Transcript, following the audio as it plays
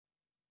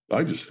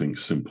I just think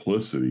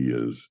simplicity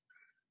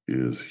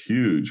is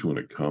huge when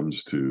it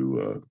comes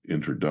to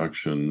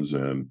introductions.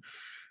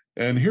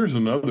 And here's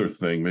another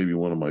thing, maybe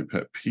one of my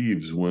pet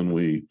peeves,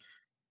 when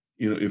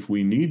if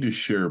we need to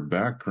share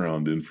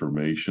background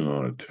information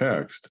on a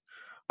text,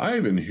 I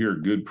even hear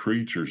good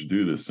preachers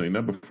do this, saying,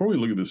 now, before we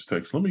look at this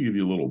text, let me give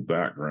you a little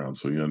background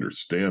so you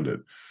understand it.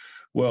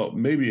 Well,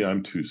 maybe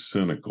I'm too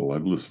cynical.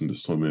 I've listened to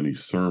so many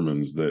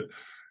sermons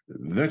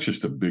that's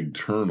just a big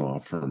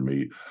turnoff for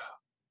me.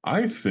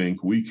 I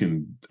think we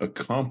can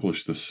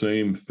accomplish the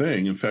same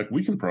thing. In fact,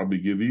 we can probably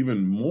give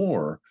even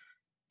more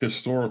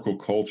historical,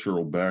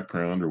 cultural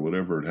background or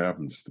whatever it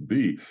happens to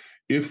be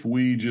if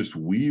we just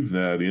weave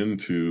that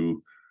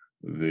into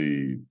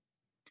maybe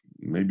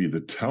the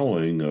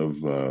telling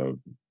of,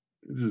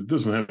 it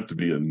doesn't have to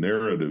be a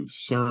narrative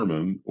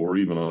sermon or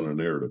even on a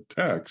narrative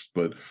text,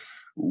 but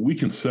we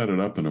can set it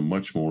up in a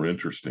much more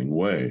interesting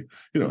way.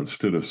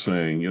 Instead of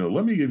saying,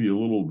 let me give you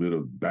a little bit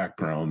of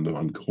background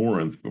on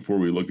Corinth before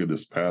we look at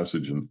this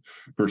passage in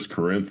First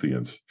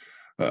Corinthians.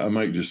 I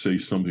might just say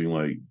something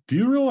like, do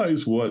you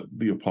realize what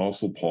the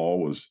Apostle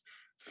Paul was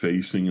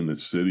facing in the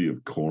city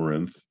of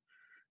Corinth?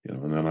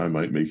 And then I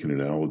might make an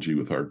analogy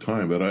with our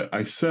time, but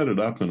I set it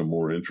up in a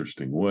more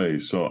interesting way.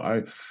 So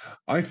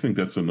I think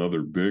that's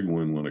another big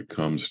one when it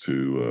comes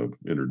to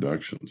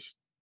introductions.